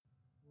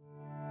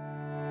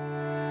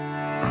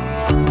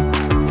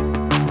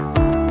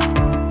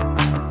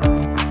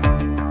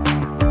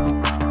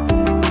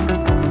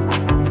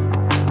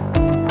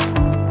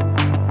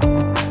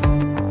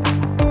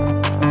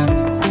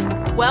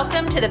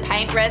to the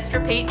Paint, Rest,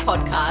 Repeat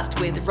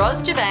podcast with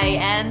Ros Gervais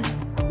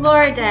and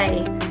Laura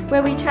Day,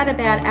 where we chat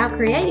about our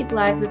creative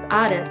lives as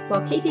artists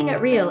while keeping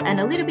it real and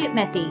a little bit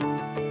messy.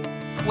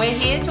 We're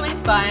here to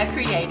inspire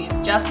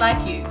creatives just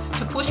like you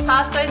to push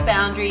past those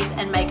boundaries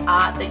and make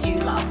art that you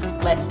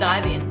love. Let's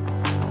dive in.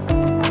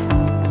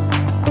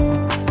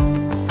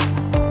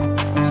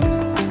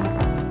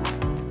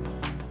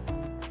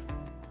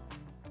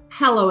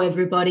 Hello,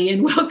 everybody,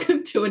 and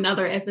welcome to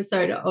another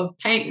episode of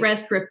Paint,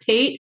 Rest,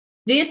 Repeat.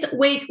 This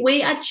week,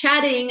 we are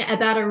chatting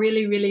about a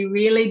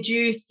really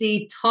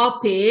juicy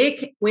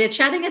topic. We're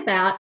chatting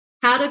about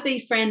how to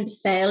befriend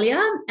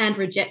failure and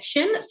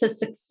rejection for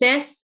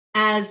success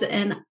as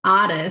an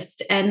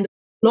artist. And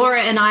Laura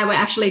and I were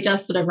actually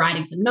just sort of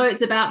writing some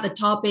notes about the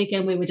topic,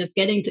 and we were just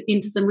getting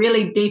into some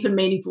really deep and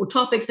meaningful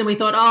topics. And we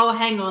thought, oh,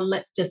 hang on,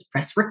 let's just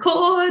press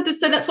record.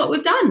 So that's what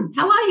we've done.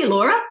 How are you,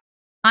 Laura?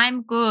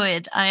 I'm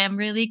good. I am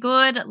really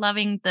good.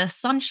 Loving the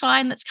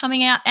sunshine that's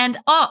coming out. And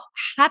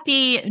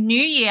happy New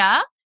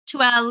Year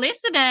to our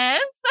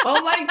listeners.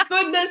 Oh my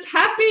goodness.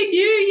 Happy New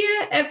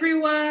Year,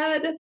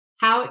 everyone.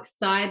 How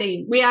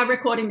exciting. We are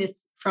recording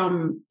this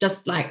from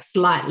just like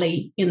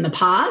slightly in the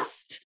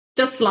past.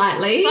 Just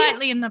slightly.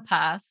 Slightly in the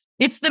past.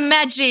 It's the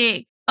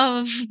magic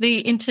of the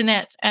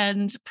internet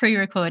and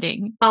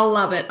pre-recording. I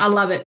love it. I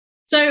love it.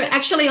 So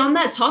actually on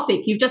that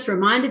topic, you've just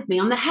reminded me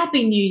on the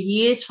Happy New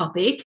Year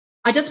topic,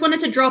 I just wanted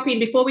to drop in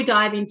before we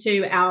dive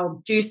into our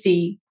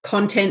juicy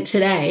content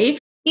today.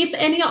 If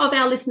any of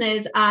our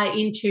listeners are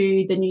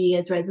into the New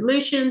Year's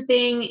resolution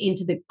thing,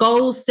 into the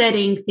goal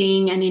setting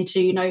thing, and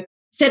into,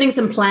 setting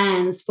some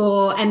plans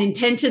for and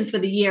intentions for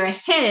the year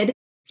ahead,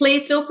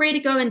 please feel free to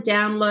go and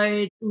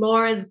download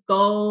Laura's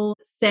goal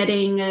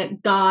setting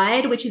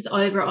guide, which is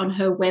over on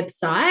her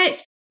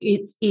website.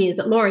 It is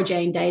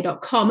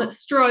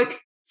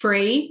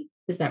laurajaneday.com/free.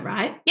 Is that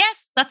right?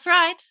 Yes, that's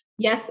right.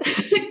 Yes.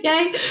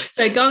 Okay.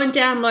 So go and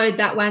download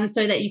that one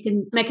so that you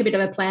can make a bit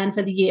of a plan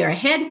for the year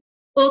ahead.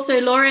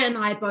 Also, Laura and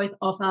I both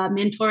offer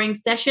mentoring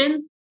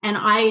sessions, and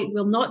I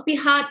will not be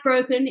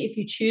heartbroken if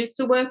you choose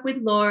to work with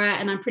Laura.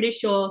 And I'm pretty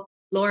sure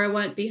Laura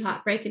won't be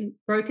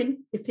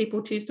broken if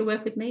people choose to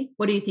work with me.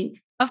 What do you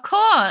think? Of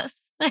course.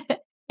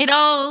 It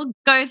all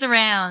goes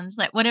around,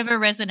 like whatever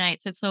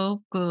resonates, it's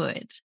all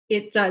good.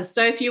 It does.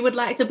 So if you would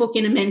like to book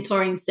in a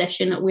mentoring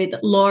session with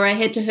Laura,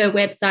 head to her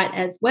website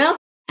as well.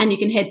 And you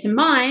can head to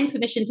mine,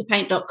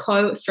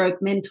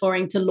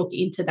 permissiontopaint.co/mentoring to look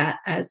into that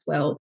as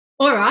well.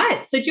 All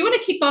right. So do you want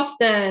to kick off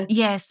the...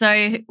 Yeah.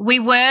 So we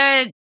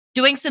were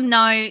doing some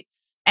notes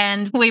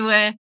and we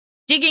were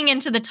digging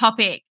into the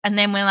topic, and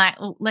then we're like,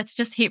 let's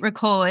just hit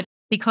record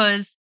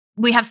because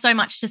we have so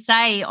much to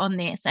say on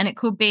this, and it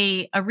could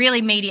be a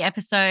really meaty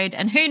episode,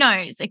 and who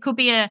knows, it could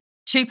be a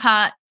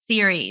 2-part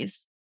series,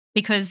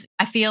 because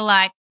I feel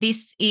like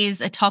this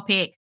is a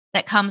topic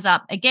that comes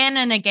up again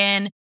and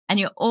again, and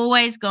you're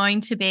always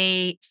going to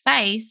be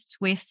faced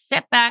with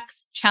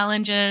setbacks,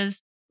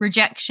 challenges,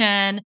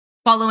 rejection,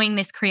 following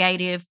this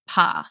creative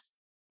path.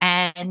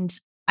 And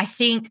I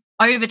think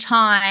over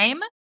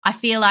time, I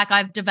feel like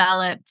I've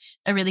developed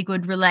a really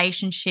good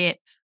relationship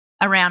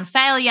around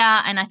failure.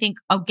 And I think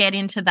I'll get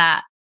into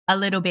that a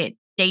little bit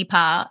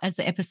deeper as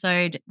the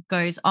episode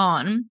goes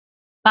on.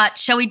 But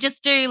shall we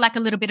just do like a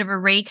little bit of a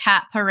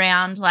recap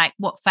around like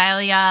what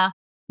failure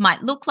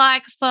might look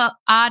like for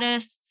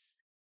artists?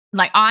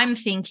 Like I'm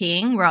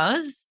thinking,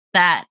 Ros,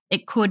 that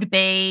it could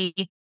be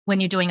when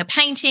you're doing a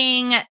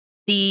painting,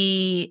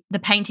 the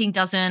painting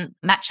doesn't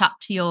match up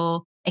to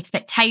your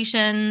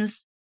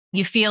expectations.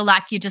 You feel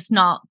like you're just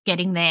not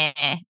getting there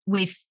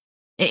with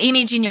the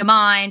image in your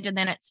mind, and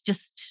then it's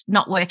just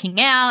not working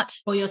out.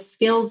 Or your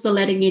skills are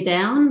letting you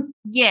down.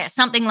 Yeah,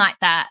 something like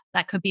that.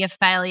 That could be a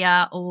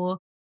failure. Or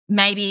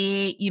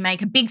maybe you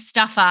make a big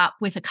stuff up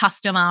with a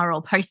customer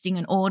or posting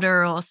an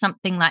order or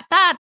something like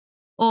that.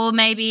 Or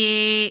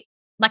maybe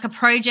like a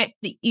project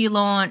that you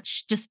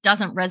launch just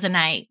doesn't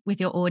resonate with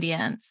your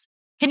audience.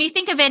 Can you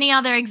think of any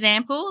other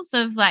examples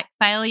of like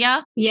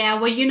failure? Yeah,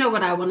 well, you know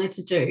what I wanted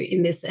to do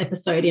in this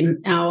episode in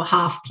our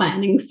half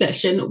planning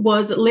session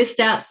was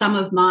list out some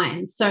of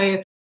mine.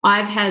 So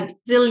I've had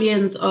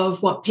zillions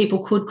of what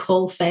people could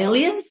call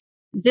failures,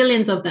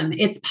 zillions of them.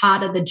 It's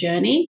part of the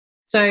journey.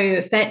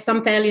 So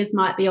some failures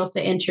might be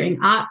also entering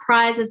art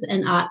prizes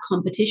and art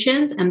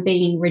competitions and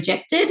being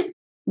rejected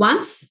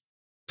once,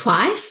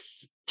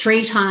 twice,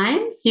 3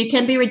 times. You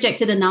can be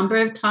rejected a number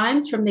of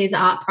times from these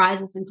art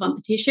prizes and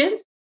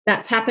competitions.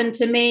 That's happened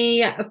to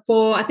me I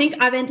think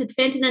I've entered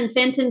Fenton and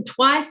Fenton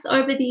twice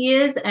over the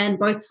years and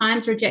both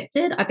times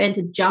rejected. I've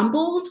entered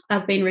Jumbled.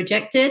 I've been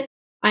rejected.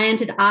 I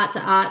entered Art to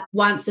Art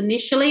once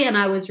initially and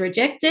I was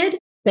rejected.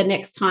 The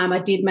next time I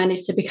did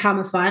manage to become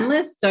a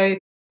finalist. So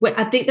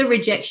I think the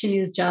rejection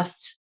is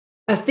just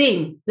a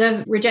thing.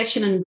 The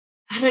rejection, and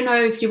I don't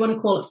know if you want to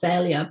call it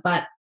failure,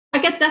 but I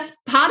guess that's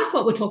part of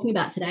what we're talking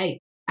about today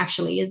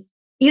actually is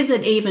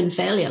it even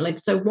failure? Like,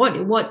 so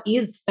what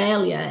is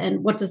failure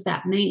and what does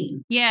that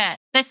mean? Yeah,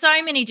 there's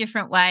so many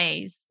different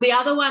ways. The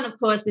other one, of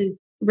course, is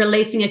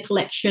releasing a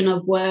collection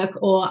of work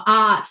or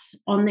art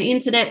on the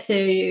internet to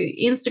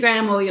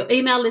Instagram or your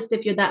email list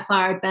if you're that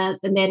far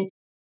advanced, and then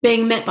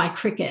being met by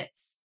crickets.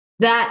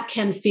 That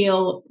can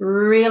feel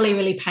really,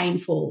 really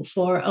painful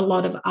for a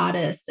lot of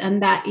artists.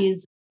 And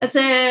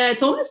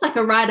it's almost like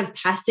a rite of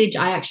passage,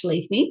 I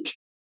actually think.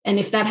 And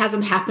if that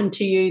hasn't happened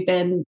to you,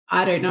 then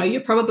I don't know,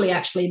 you're probably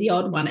actually the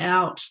odd one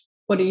out.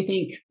 What do you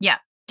think? Yeah,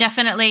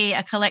 definitely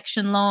a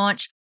collection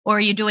launch, or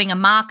you're doing a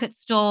market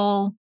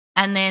stall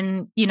and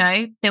then,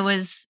 there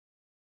was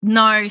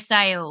no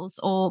sales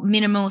or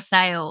minimal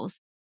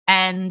sales.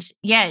 And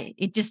yeah,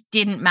 it just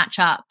didn't match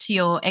up to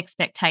your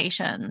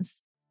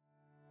expectations.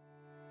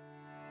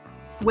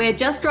 We're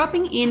just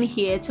dropping in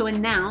here to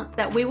announce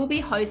that we will be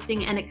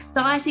hosting an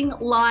exciting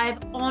live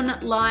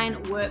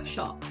online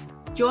workshop.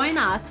 Join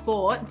us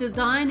for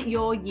Design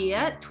Your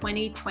Year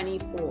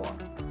 2024.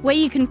 Where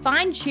you can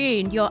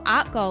fine-tune your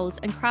art goals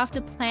and craft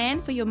a plan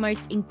for your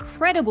most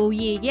incredible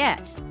year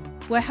yet.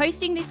 We're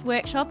hosting this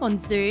workshop on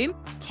Zoom,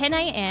 10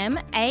 a.m.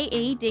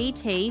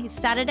 AEDT,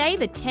 Saturday,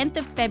 the 10th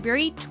of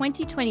February,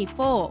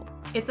 2024.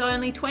 It's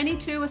only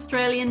 $22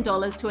 Australian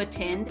to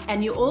attend,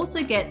 and you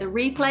also get the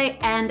replay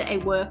and a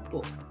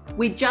workbook.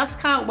 We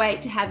just can't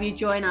wait to have you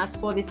join us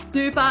for this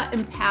super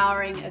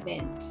empowering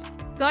event.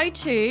 Go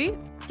to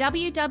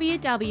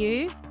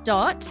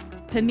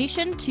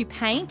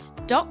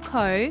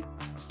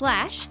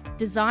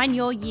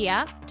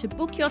www.permissiontopaint.co/designyouryear to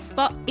book your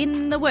spot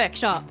in the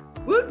workshop.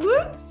 Woot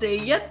woot, see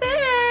you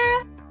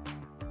there.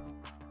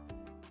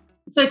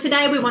 So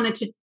today we wanted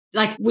to,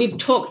 like we've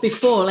talked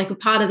before, like a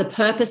part of the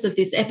purpose of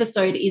this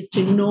episode is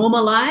to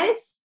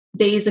normalize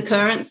these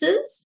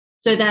occurrences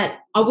so that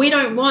we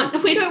don't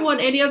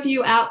want any of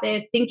you out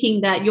there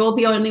thinking that you're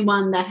the only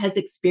one that has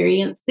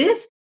experienced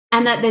this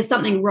and that there's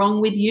something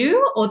wrong with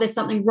you or there's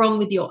something wrong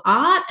with your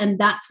art and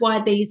that's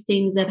why these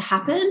things have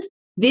happened.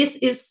 This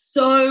is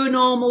so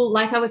normal.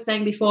 Like I was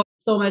saying before,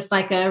 it's almost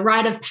like a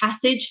rite of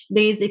passage,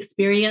 these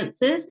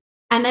experiences.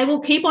 And they will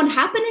keep on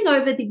happening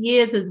over the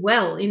years as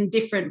well in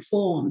different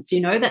forms.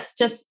 That's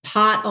just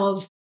part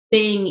of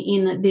being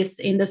in this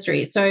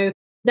industry. So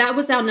that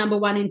was our number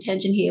one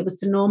intention here, was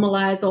to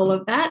normalize all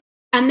of that.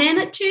 And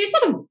then to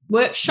sort of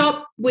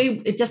workshop,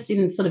 just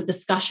in sort of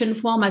discussion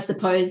form, I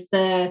suppose,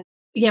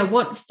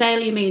 what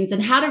failure means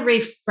and how to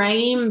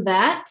reframe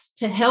that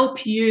to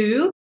help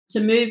you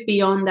to move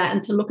beyond that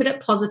and to look at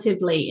it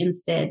positively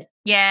instead.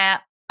 Yeah,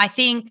 I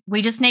think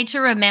we just need to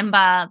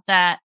remember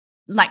that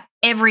like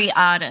every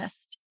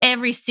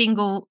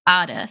single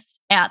artist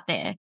out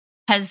there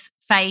has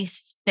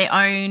faced their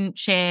own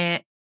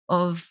share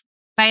of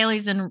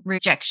failures and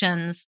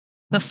rejections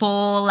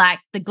before like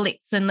the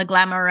glitz and the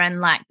glamour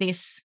and like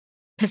this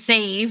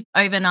perceived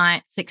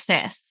overnight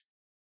success.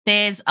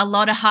 There's a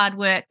lot of hard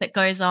work that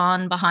goes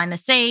on behind the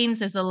scenes.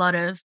 There's a lot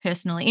of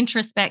personal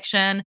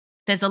introspection.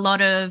 There's a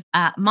lot of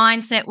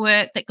mindset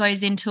work that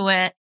goes into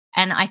it.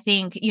 And I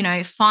think,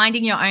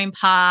 finding your own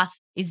path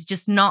is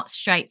just not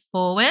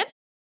straightforward.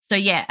 So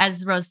yeah,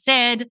 as Ros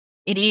said,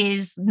 it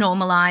is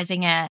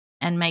normalizing it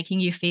and making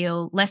you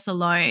feel less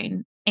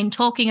alone in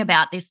talking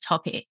about this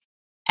topic.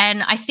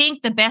 And I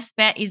think the best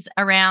bet is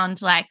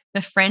around like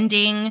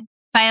befriending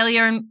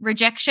failure and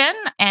rejection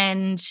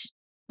and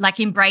like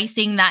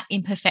embracing that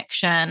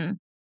imperfection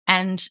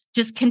and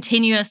just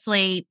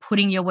continuously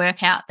putting your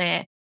work out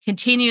there,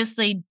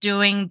 continuously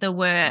doing the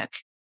work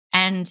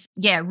and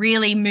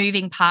really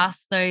moving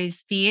past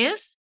those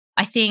fears.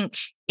 I think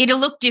it'll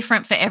look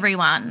different for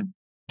everyone.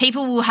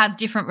 People will have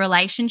different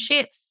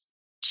relationships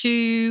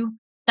to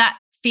that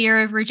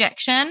fear of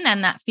rejection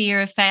and that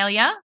fear of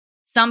failure.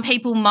 Some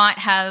people might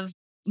have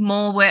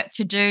more work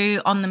to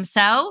do on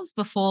themselves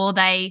before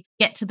they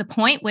get to the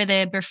point where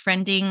they're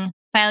befriending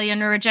failure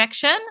and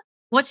rejection.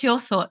 What's your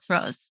thoughts,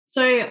 Ros?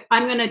 So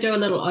I'm going to do a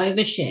little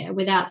overshare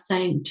without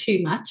saying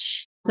too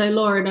much. So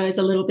Laura knows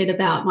a little bit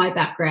about my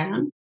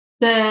background.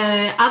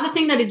 The other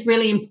thing that is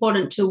really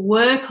important to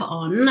work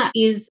on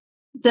is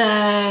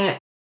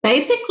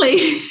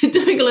basically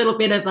doing a little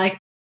bit of like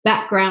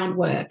background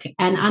work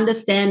and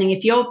understanding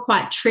if you're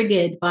quite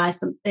triggered by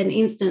an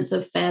instance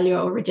of failure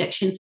or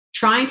rejection,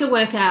 trying to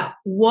work out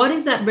what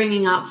is that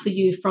bringing up for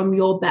you from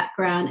your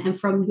background and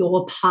from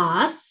your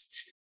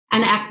past,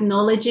 and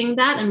acknowledging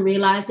that and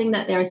realizing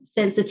that there are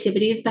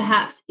sensitivities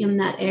perhaps in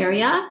that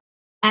area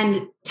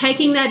and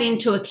taking that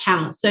into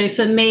account. So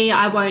for me,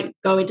 I won't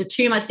go into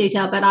too much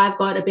detail, but I've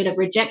got a bit of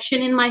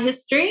rejection in my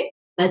history,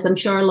 as I'm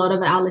sure a lot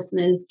of our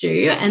listeners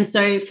do. And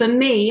so for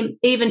me,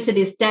 even to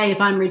this day, if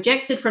I'm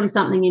rejected from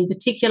something in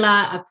particular,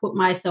 I've put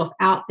myself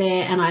out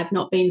there and I've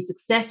not been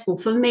successful.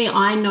 For me,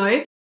 I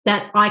know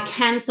that I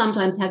can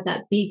sometimes have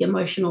that big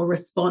emotional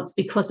response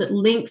because it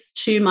links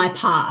to my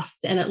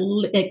past and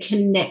it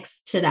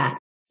connects to that.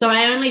 So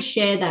I only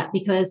share that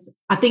because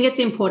I think it's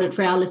important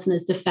for our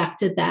listeners to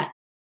factor that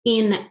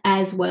in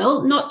as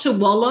well, not to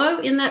wallow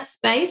in that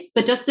space,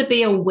 but just to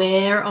be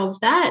aware of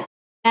that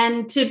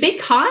and to be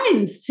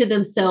kind to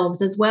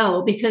themselves as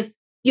well, because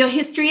your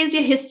history is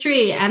your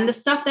history and the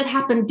stuff that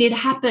happened did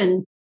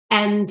happen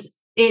and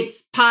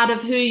it's part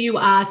of who you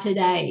are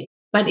today.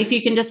 But if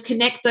you can just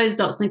connect those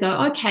dots and go,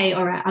 okay,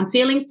 all right, I'm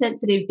feeling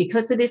sensitive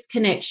because of this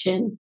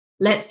connection.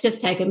 Let's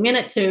just take a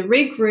minute to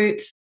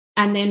regroup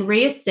and then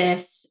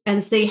reassess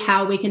and see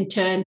how we can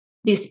turn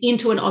this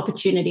into an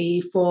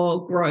opportunity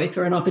for growth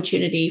or an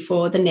opportunity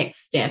for the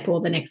next step or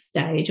the next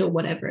stage or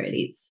whatever it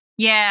is.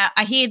 Yeah,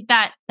 I hear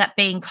that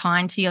being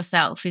kind to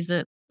yourself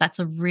that's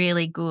a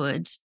really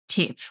good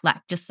tip,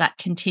 like just that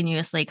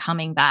continuously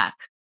coming back,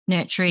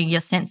 nurturing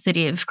your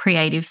sensitive,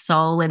 creative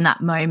soul in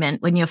that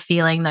moment when you're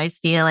feeling those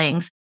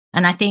feelings.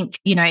 And I think,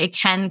 it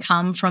can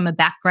come from a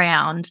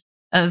background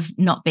of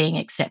not being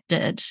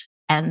accepted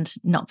and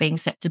not being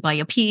accepted by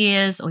your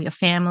peers or your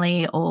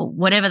family or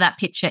whatever that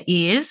picture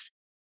is.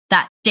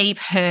 That deep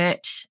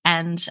hurt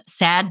and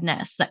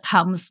sadness that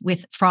comes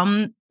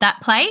from that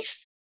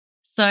place.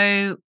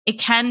 So it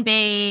can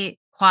be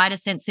quite a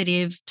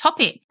sensitive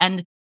topic,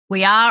 and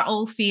we are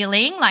all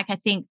feeling like, I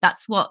think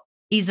that's what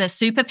is a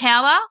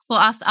superpower for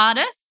us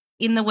artists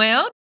in the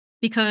world,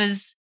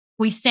 because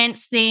we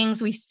sense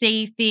things, we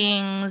see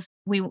things,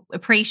 we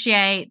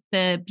appreciate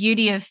the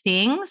beauty of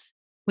things.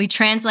 We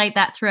translate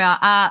that through our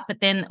art,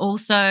 but then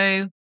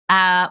also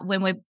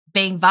when we're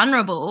being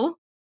vulnerable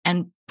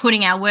and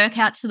putting our work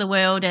out to the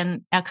world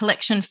and our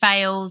collection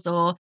fails,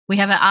 or we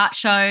have an art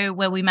show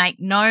where we make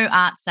no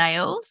art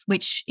sales,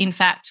 which in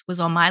fact was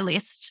on my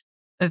list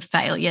of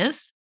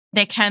failures,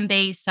 there can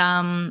be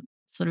some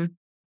sort of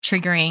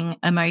triggering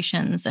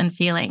emotions and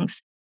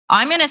feelings.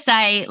 I'm going to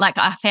say, like,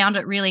 I found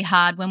it really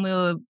hard when we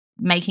were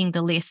making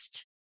the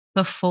list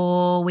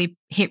before we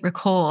hit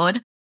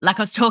record. Like,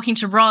 I was talking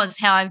to Roz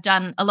how I've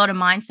done a lot of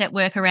mindset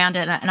work around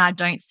it, and I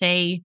don't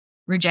see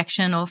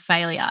rejection or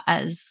failure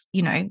as,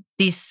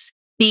 this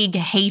big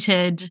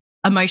heated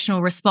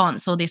emotional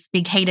response or this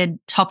big heated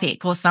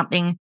topic or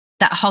something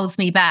that holds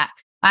me back.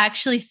 I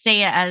actually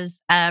see it as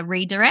a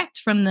redirect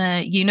from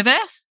the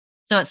universe.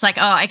 So it's like,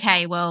 oh,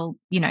 okay, well,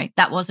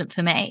 that wasn't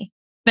for me.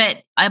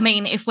 But I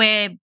mean, if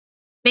we're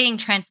being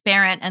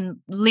transparent and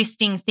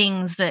listing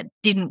things that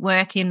didn't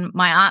work in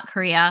my art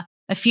career,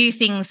 a few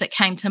things that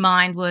came to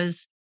mind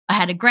was I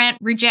had a grant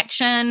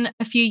rejection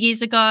a few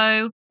years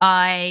ago.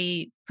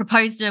 I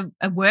proposed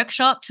a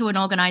workshop to an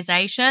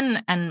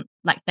organization, and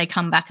they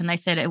come back and they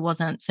said it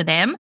wasn't for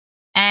them.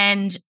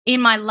 And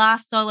in my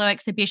last solo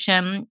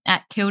exhibition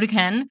at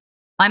Kilderkin,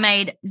 I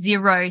made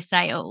 0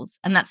 sales.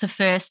 And that's the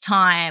first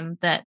time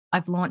that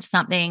I've launched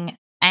something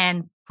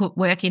and put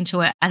work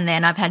into it, and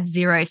then I've had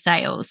 0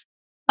 sales.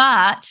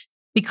 But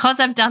because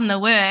I've done the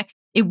work,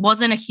 it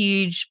wasn't a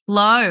huge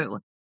blow.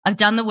 I've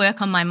done the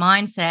work on my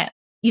mindset.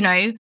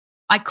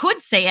 I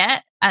could see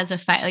it as a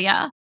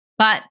failure,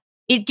 but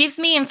it gives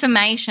me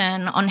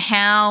information on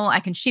how I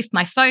can shift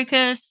my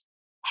focus,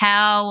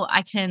 how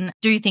I can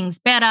do things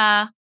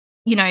better.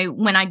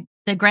 When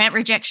the grant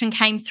rejection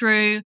came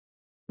through,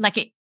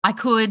 I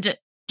could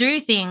do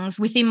things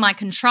within my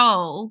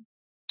control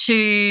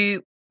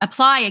to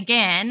apply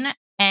again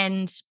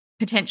and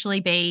potentially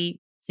be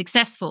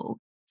successful.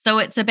 So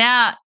it's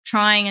about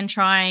trying and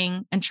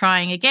trying and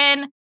trying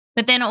again.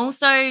 But then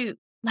also,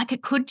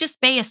 it could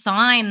just be a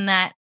sign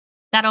that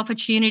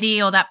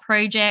opportunity or that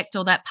project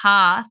or that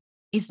path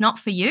is not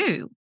for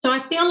you. So I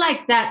feel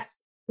like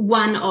that's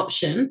one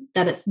option,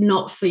 that it's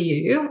not for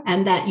you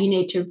and that you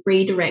need to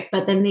redirect.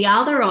 But then the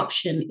other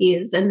option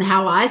is, and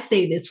how I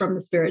see this from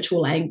the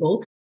spiritual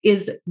angle,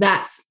 is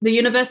that's the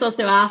universe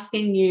also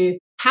asking you,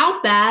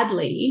 how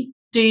badly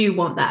do you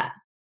want that?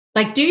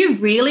 Do you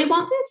really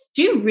want this?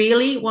 Do you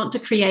really want to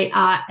create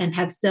art and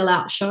have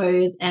sellout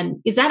shows? And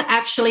is that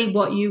actually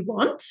what you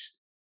want?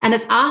 And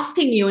it's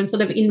asking you and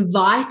sort of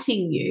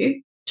inviting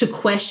you to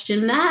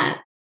question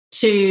that,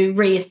 to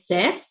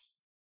reassess.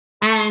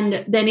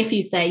 And then if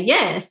you say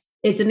yes,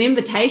 it's an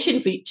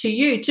invitation to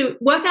you to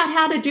work out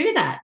how to do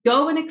that.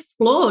 Go and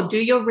explore, do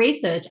your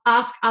research,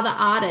 ask other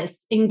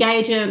artists,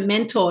 engage a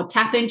mentor,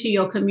 tap into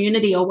your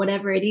community or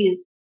whatever it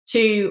is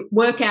to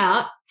work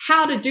out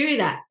how to do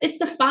that. It's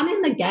the fun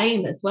in the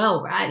game as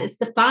well, right? It's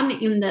the fun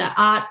in the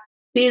art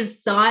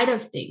biz side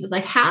of things.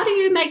 How do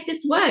you make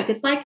this work?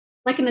 It's like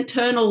an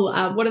eternal,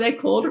 what are they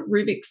called?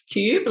 Rubik's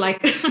Cube?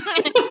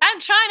 I'm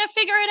trying to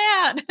figure it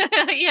out.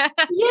 Yeah.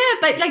 Yeah,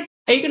 but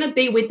are you going to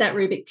be with that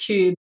Rubik's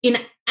Cube in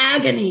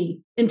agony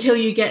until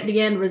you get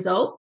the end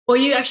result? Or are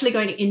you actually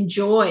going to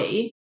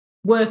enjoy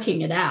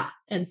working it out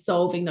and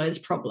solving those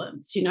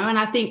problems, And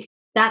I think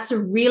that's a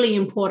really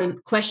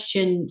important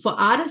question for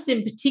artists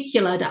in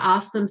particular to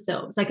ask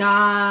themselves.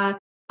 Are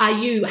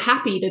you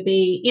happy to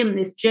be in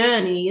this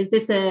journey? Is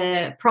this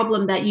a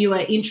problem that you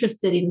are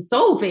interested in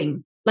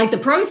solving? The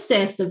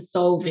process of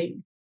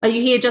solving. Are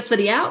you here just for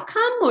the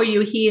outcome, or are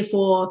you here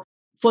for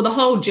the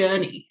whole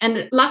journey?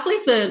 And luckily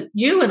for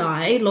you and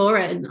I,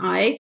 Laura and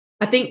I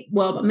think,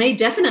 well, me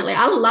definitely,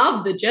 I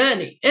love the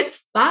journey.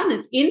 It's fun,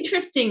 it's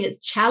interesting, it's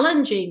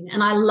challenging,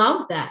 and I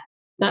love that.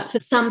 But for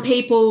some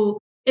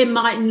people, it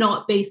might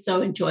not be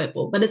so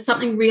enjoyable, but it's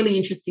something really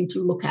interesting to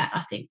look at,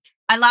 I think.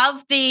 I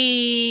love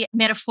the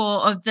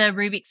metaphor of the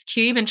Rubik's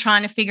Cube and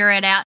trying to figure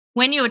it out.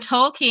 When you were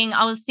talking,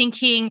 I was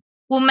thinking,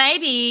 well,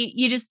 maybe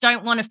you just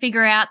don't want to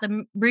figure out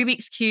the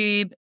Rubik's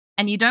Cube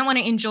and you don't want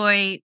to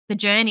enjoy the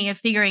journey of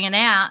figuring it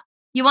out,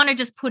 you want to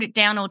just put it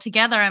down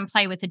altogether and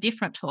play with a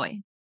different toy.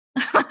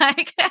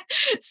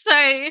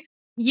 So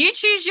you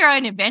choose your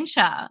own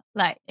adventure.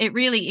 Like, it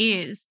really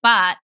is.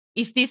 But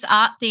if this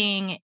art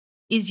thing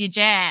is your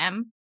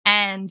jam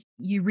and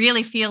you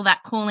really feel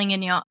that calling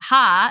in your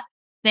heart,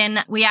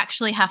 then we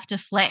actually have to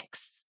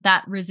flex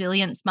that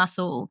resilience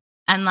muscle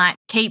and like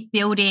keep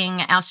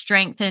building our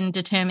strength and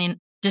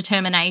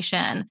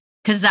determination,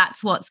 because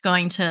that's what's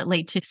going to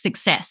lead to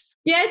success.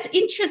 Yeah, it's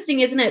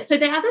interesting, isn't it? So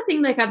the other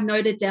thing like I've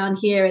noted down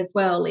here as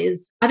well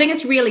is I think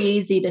it's really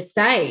easy to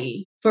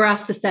say, for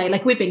us to say,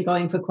 like we've been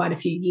going for quite a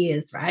few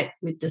years, right,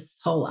 with this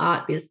whole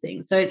art biz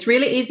thing. So it's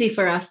really easy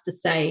for us to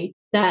say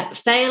that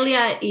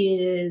failure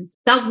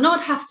does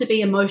not have to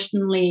be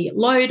emotionally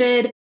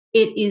loaded.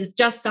 It is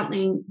just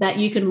something that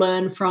you can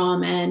learn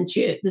from, and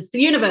it's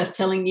the universe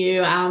telling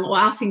you or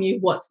asking you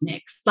what's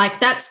next. Like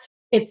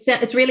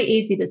it's really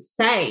easy to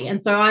say.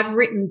 And so I've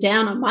written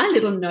down on my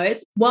little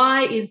notes,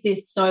 why is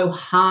this so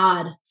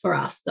hard for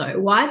us though?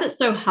 Why is it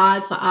so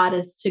hard for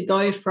artists to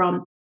go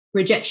from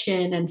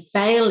rejection and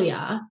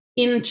failure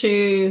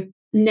into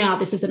now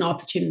this is an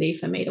opportunity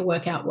for me to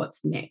work out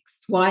what's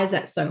next? Why is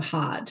that so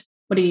hard?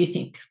 What do you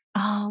think?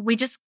 Oh, we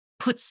just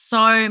put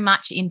so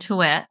much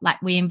into it. Like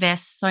we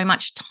invest so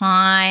much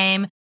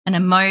time and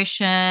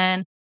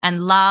emotion and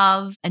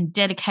love and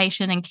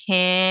dedication and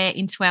care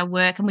into our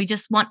work. And we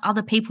just want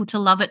other people to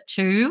love it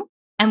too.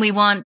 And we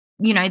want,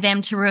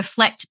 them to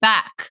reflect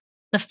back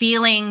the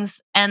feelings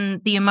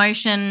and the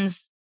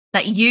emotions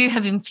that you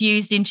have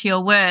infused into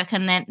your work.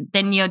 And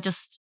then you're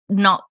just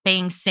not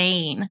being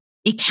seen.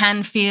 It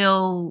can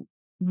feel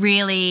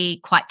really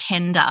quite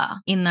tender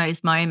in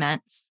those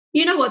moments.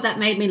 You know what that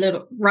made me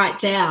write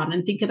down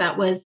and think about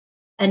was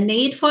a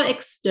need for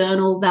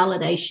external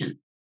validation.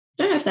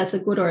 I don't know if that's a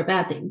good or a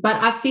bad thing, but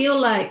I feel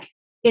like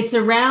it's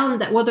around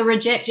that. Well,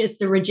 it's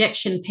the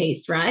rejection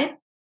piece, right?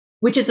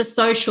 Which is a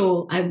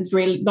social, I'm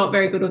really not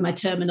very good with my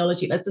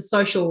terminology, but it's a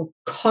social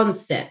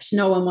concept.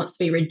 No one wants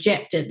to be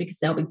rejected because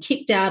they'll be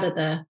kicked out of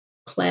the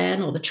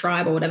clan or the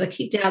tribe or whatever,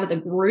 kicked out of the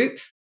group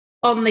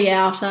on the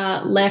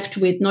outer, left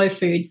with no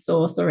food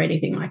source or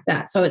anything like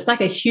that. So it's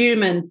like a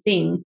human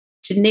thing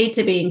to need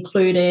to be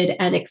included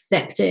and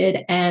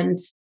accepted and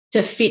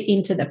to fit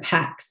into the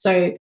pack.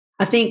 So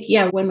I think,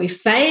 when we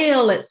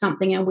fail at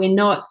something and we're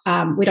not,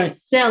 we don't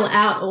sell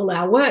out all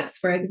our works,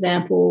 for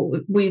example,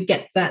 we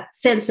get that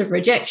sense of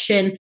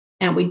rejection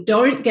and we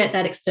don't get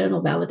that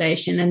external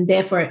validation, and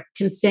therefore it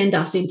can send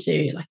us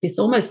into like this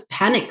almost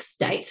panic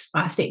state,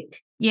 I think.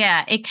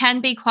 Yeah, it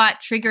can be quite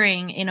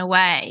triggering in a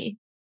way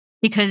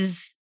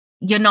because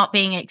you're not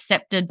being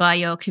accepted by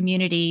your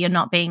community, you're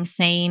not being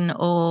seen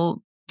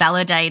or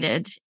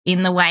validated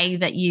in the way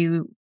that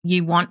you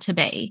want to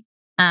be.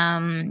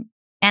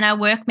 And our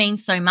work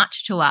means so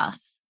much to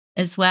us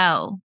as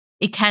well.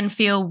 It can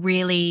feel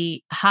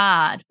really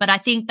hard, but I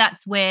think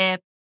that's where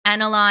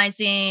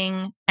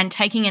analysing and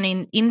taking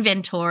an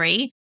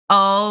inventory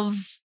of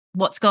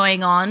what's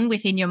going on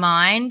within your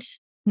mind,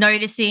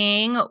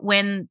 noticing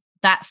when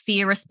that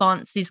fear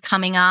response is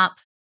coming up,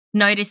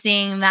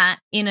 noticing that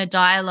inner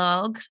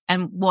dialogue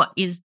and what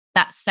is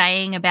that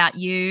saying about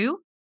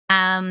you,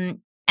 and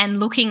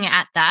looking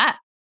at that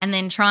and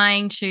then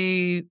trying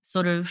to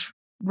sort of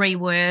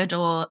reword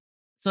or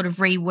sort of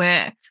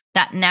rework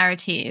that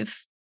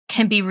narrative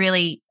can be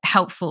really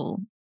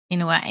helpful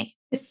in a way.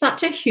 It's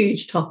such a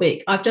huge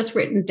topic. I've just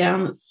written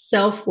down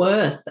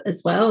self-worth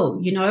as well.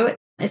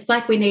 It's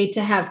like we need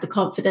to have the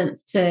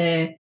confidence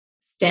to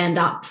stand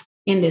up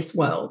in this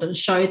world and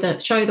show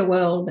the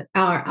world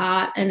our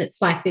art. And it's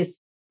like this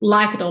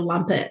like it or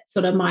lump it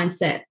sort of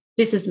mindset.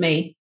 This is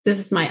me. This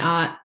is my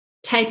art.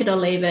 Take it or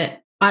leave it.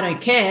 I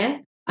don't care.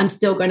 I'm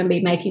still going to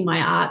be making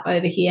my art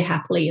over here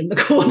happily in the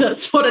corner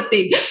sort of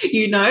thing,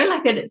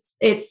 like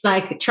it's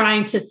like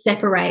trying to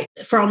separate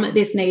from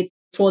this need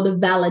for the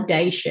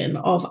validation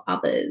of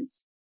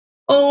others.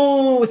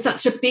 Oh,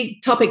 such a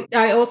big topic.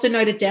 I also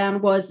noted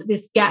down was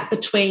this gap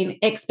between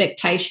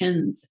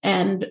expectations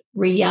and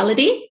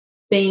reality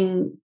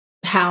being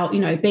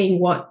being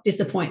what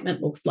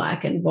disappointment looks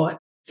like and what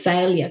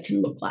failure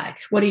can look like.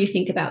 What do you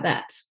think about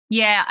that?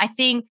 Yeah, I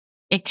think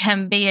it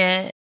can be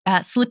a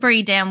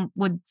slippery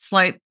downward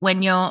slope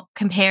when you're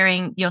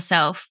comparing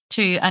yourself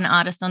to an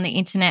artist on the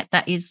internet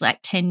that is like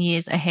 10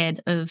 years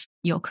ahead of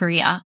your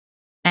career.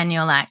 And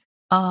you're like,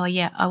 oh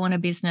yeah, I want a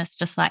business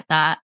just like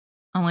that.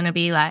 I want to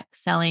be like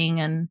selling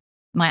and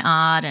my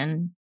art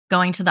and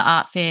going to the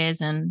art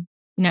fairs and,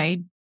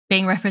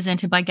 being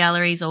represented by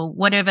galleries or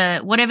whatever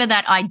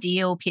that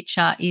ideal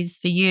picture is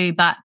for you.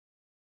 But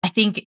I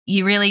think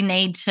you really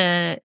need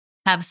to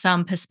have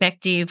some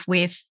perspective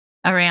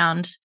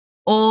around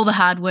all the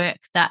hard work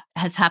that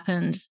has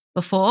happened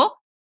before.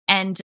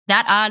 And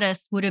that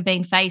artist would have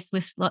been faced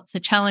with lots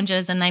of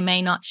challenges and they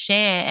may not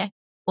share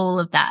all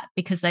of that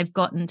because they've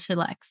gotten to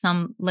like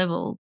some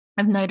level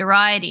of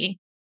notoriety.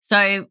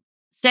 So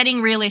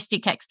setting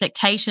realistic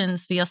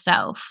expectations for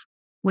yourself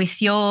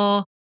with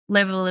your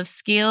level of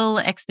skill,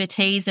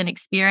 expertise and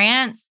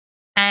experience,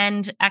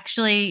 and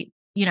actually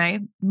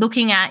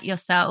looking at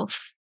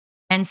yourself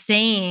and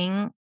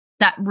seeing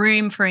that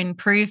room for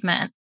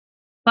improvement.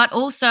 But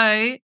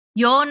also,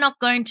 you're not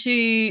going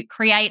to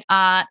create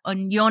art, or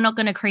you're not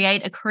going to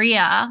create a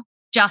career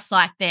just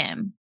like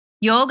them.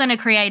 You're going to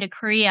create a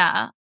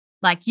career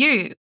like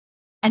you.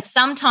 And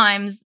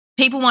sometimes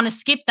people want to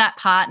skip that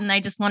part and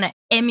they just want to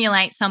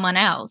emulate someone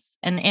else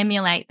and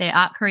emulate their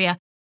art career.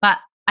 But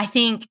I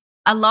think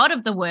a lot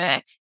of the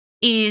work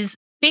is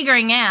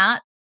figuring out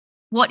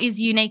what is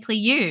uniquely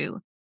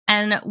you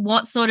and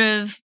what sort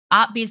of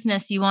art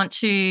business you want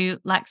to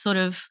sort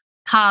of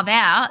carve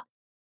out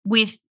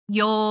with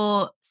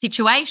your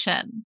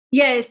situation.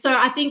 Yeah, so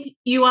I think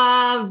you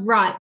are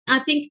right. I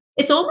think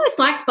it's almost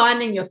like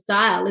finding your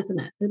style, isn't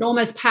it? It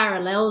almost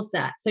parallels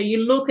that. So you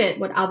look at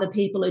what other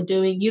people are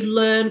doing, you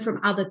learn from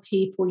other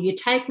people, you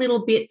take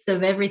little bits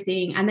of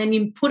everything, and then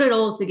you put it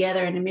all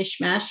together in a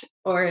mishmash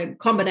or a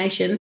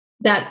combination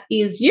that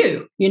is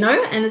you,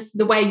 and it's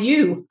the way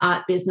you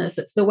art business.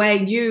 It's the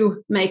way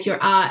you make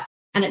your art,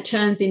 and it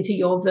turns into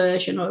your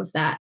version of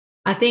that.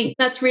 I think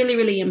that's really,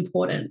 really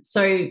important.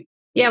 So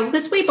yeah,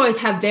 because we both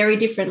have very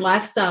different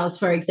lifestyles,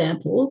 for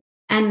example,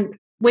 and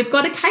we've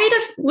got to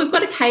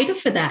cater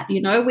for that.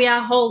 We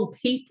are whole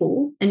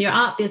people, and your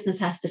art business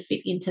has to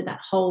fit into that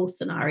whole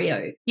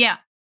scenario. Yeah.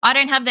 I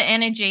don't have the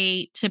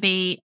energy to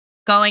be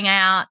going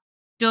out,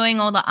 doing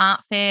all the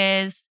art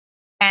fairs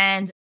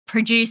and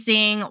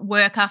producing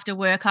work after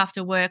work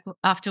after work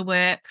after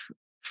work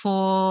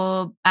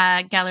for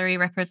gallery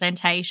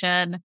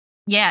representation.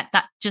 Yeah,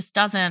 that just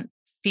doesn't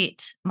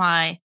fit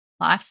my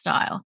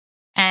lifestyle.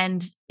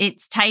 And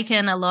it's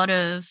taken a lot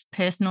of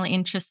personal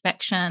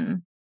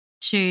introspection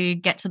to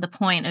get to the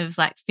point of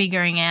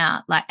figuring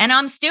out, and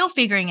I'm still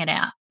figuring it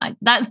out.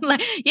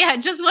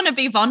 Just want to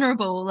be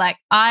vulnerable.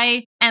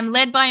 I am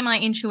led by my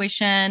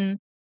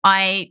intuition.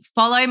 I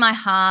follow my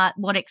heart,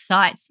 what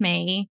excites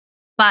me,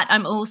 but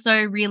I'm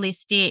also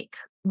realistic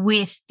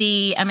with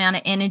the amount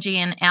of energy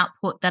and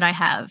output that I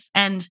have.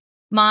 And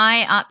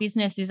my art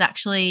business is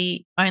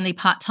actually only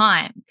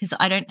part-time because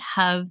I don't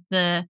have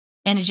the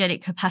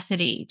energetic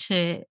capacity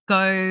to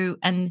go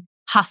and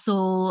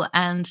hustle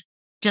and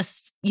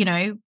just,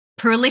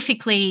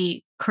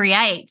 prolifically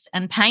create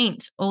and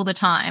paint all the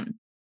time.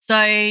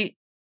 So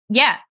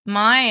yeah,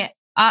 my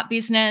art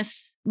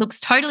business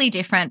looks totally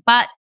different.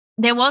 But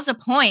there was a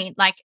point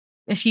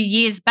a few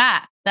years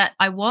back that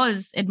I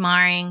was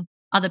admiring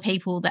other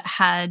people that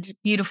had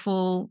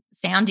beautiful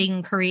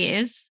sounding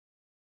careers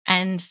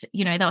and,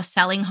 they were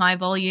selling high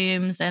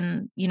volumes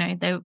and,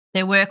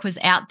 their work was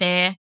out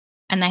there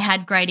and they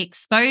had great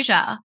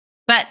exposure.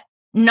 But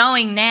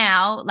knowing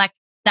now,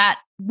 that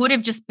would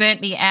have just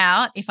burnt me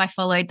out if I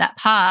followed that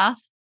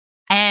path,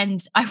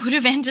 and I would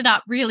have ended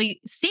up really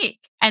sick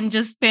and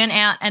just burnt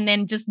out and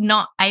then just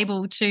not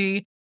able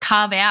to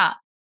carve out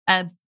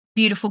a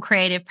beautiful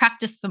creative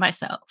practice for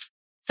myself.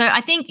 So I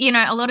think,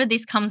 a lot of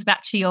this comes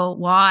back to your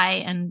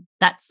why and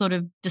that sort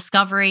of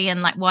discovery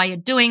and why you're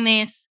doing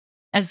this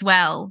as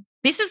well.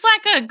 This is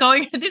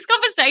this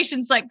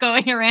conversation's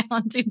going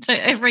around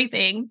into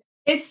everything.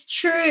 It's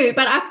true,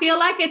 but I feel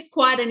like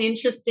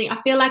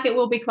it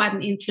will be quite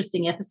an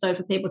interesting episode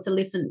for people to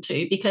listen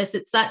to, because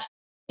it's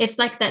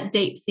that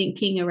deep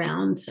thinking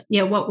around,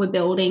 what we're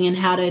building and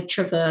how to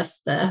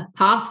traverse the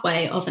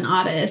pathway of an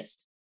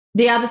artist.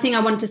 The other thing I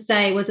wanted to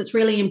say was it's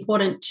really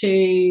important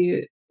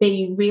to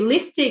be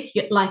realistic,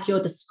 like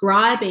you're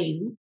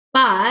describing,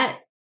 but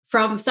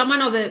from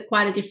someone of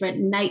quite a different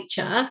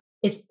nature,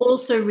 it's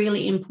also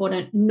really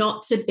important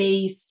not to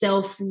be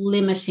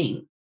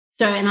self-limiting.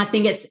 So, and I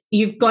think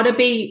you've got to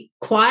be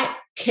quite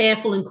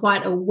careful and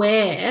quite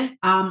aware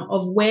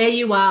of where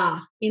you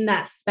are in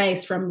that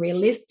space from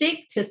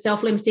realistic to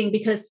self-limiting,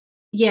 because,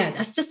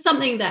 that's just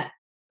something that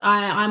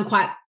I'm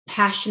quite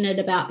passionate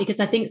about,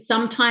 because I think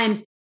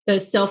sometimes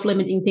those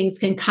self-limiting things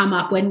can come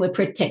up when we're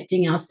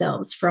protecting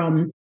ourselves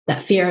from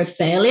that fear of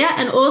failure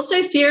and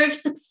also fear of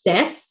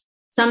success.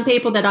 Some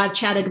people that I've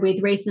chatted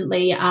with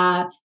recently,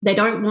 they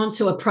don't want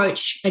to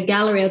approach a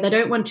gallery, or they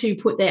don't want to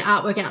put their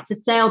artwork out for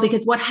sale,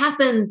 because what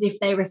happens if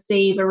they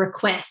receive a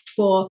request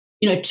for,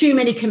 too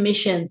many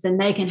commissions and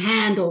they can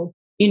handle,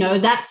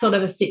 that sort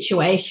of a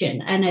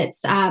situation. And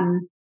it's,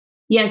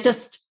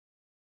 just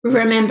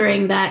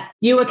remembering that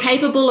you are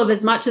capable of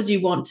as much as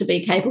you want to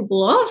be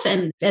capable of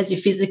and as you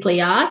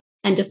physically are.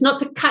 And just not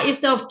to cut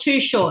yourself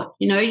too short.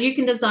 You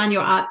can design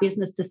your art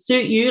business to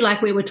suit you,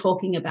 like we were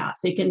talking about.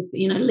 So you can,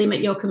 limit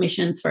your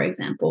commissions, for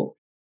example,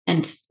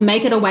 and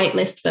make it a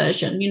waitlist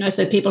version,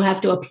 so people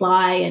have to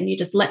apply and you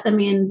just let them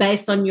in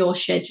based on your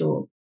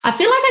schedule. I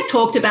feel like I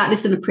talked about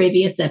this in a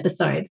previous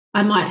episode.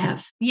 I might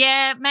have.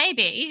 Yeah,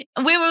 maybe.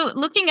 We were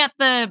looking at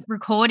the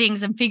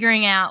recordings and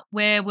figuring out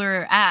where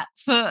we're at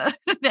for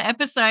the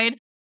episode.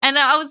 And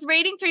I was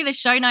reading through the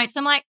show notes.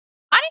 I'm like,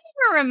 I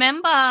don't even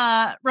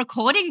remember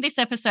recording this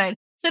episode.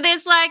 So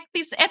there's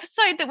this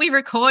episode that we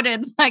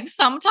recorded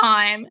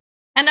sometime,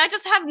 and I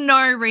just have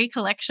no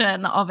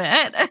recollection of it.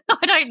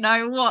 I don't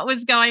know what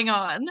was going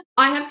on.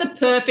 I have the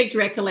perfect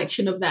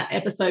recollection of that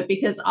episode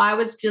because I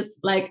was just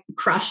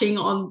crushing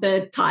on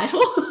the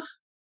title.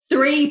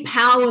 3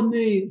 power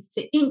moves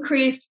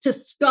to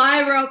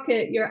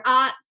skyrocket your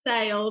art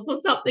sales or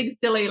something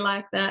silly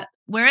like that.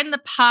 We're in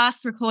the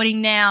past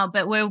recording now,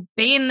 but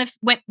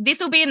this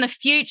will be in the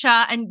future,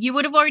 and you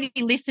would have already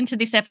listened to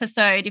this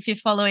episode if you're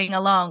following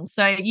along.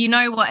 So you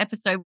know what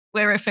episode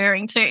we're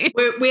referring to.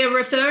 We're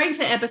referring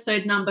to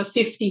episode number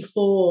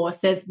 54,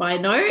 says my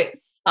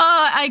notes.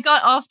 Oh, I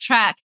got off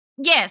track.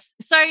 Yes.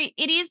 So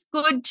it is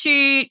good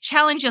to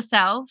challenge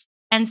yourself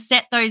and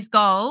set those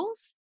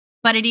goals,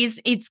 but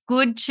it's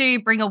good to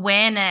bring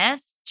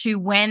awareness to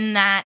when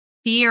that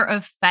fear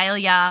of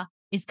failure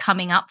is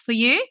coming up for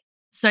you.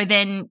 So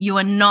then you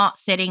are not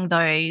setting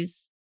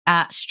those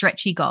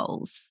stretchy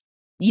goals.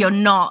 You're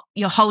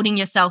holding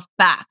yourself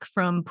back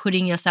from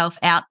putting yourself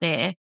out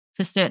there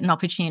for certain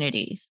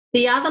opportunities.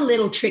 The other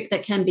little trick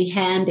that can be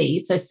handy,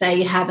 so say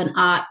you have an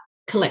art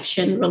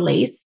collection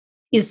release,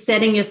 is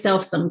setting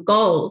yourself some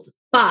goals,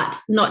 but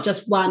not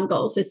just one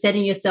goal. So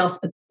setting yourself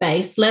a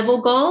base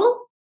level goal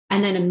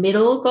and then a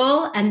middle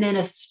goal and then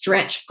a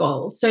stretch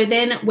goal. So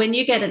then when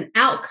you get an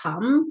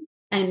outcome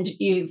and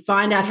you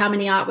find out how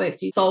many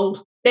artworks you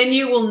sold, then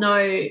you will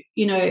know,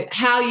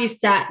 how you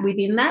sat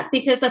within that,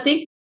 because I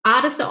think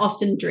artists are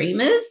often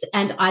dreamers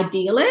and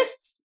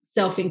idealists,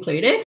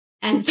 self-included.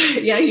 And so,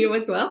 yeah, you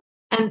as well.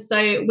 And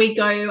so we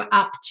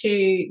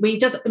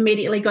just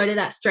immediately go to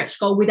that stretch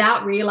goal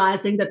without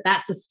realizing that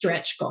that's a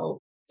stretch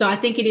goal. So I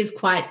think it is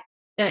quite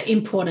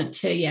important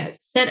to,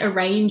 set a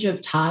range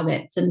of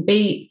targets and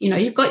be,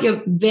 you've got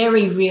your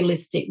very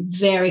realistic,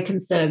 very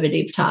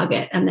conservative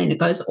target, and then it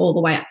goes all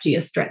the way up to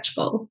your stretch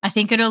goal. I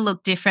think it'll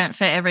look different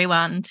for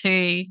everyone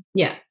too.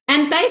 Yeah.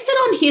 And base it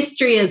on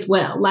history as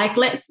well. Like,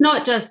 let's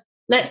not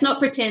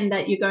pretend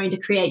that you're going to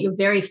create your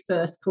very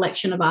first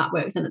collection of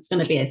artworks and it's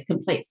going to be a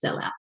complete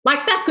sellout.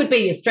 Like, that could be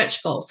your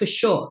stretch goal for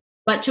sure.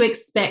 But to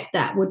expect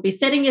that would be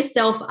setting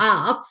yourself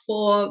up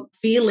for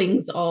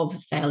feelings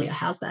of failure.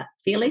 How's that?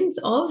 Feelings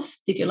of?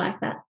 Did you like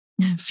that?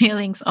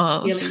 Feelings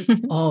of.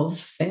 Feelings of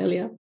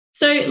failure.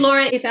 So,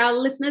 Laura, if our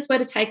listeners were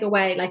to take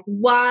away like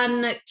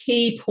one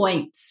key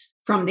point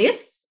from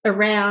this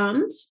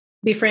around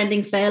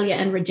befriending failure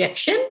and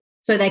rejection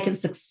so they can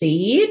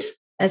succeed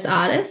as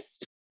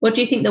artists, what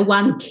do you think the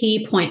one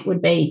key point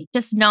would be?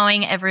 Just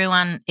knowing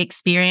everyone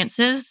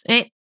experiences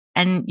it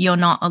and you're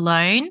not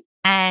alone,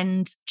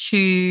 and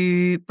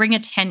to bring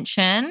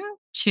attention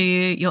to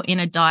your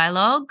inner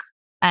dialogue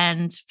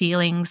and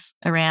feelings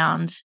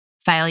around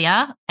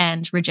failure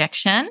and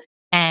rejection,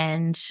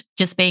 and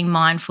just being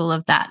mindful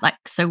of that. Like,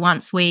 so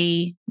once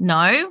we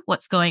know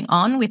what's going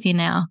on within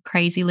our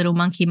crazy little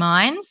monkey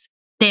minds,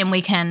 then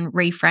we can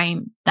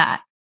reframe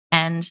that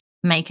and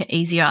make it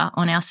easier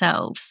on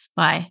ourselves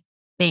by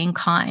being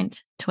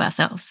kind to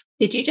ourselves.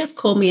 Did you just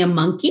call me a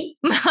monkey?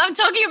 I'm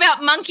talking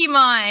about monkey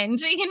mind,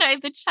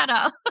 the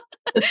chatter.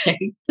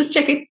 Just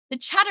checking. The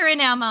chatter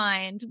in our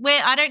mind.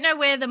 I don't know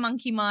where the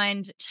monkey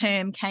mind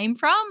term came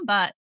from,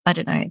 but I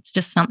don't know. It's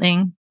just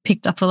something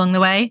picked up along the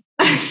way.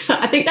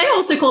 I think they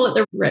also call it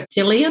the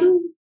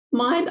reptilian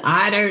mind.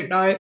 I don't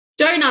know.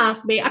 Don't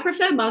ask me. I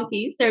prefer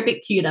monkeys. They're a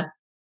bit cuter.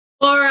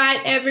 All right,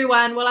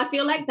 everyone. Well, I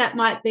feel like that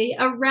might be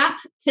a wrap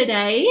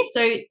today.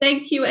 So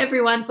thank you,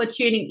 everyone, for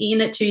tuning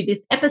in to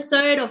this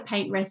episode of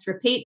Paint, Rest,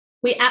 Repeat.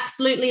 We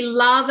absolutely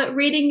love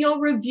reading your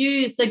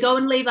reviews. So go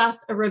and leave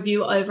us a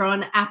review over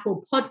on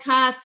Apple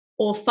Podcasts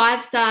or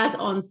 5 stars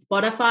on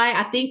Spotify.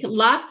 I think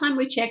last time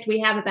we checked, we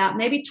have about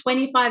maybe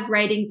 25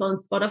 ratings on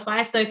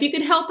Spotify. So if you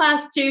could help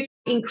us to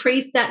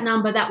increase that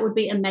number, that would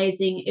be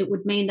amazing. It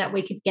would mean that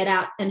we could get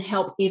out and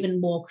help even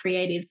more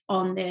creatives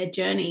on their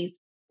journeys.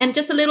 And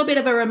just a little bit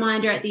of a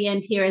reminder at the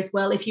end here as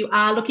well, if you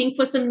are looking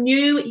for some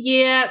new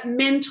year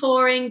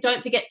mentoring,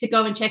 don't forget to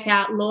go and check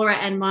out Laura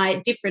and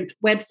my different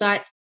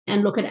websites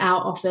and look at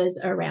our offers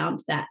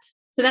around that.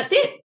 So that's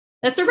it.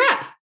 That's a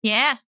wrap.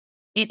 Yeah,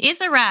 it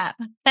is a wrap.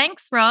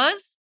 Thanks,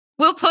 Roz.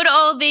 We'll put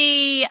all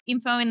the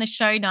info in the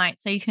show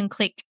notes so you can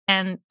click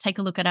and take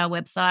a look at our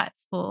websites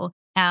for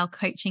our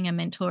coaching and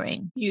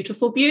mentoring.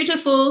 Beautiful,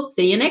 beautiful.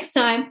 See you next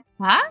time.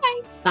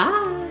 Bye.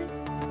 Bye.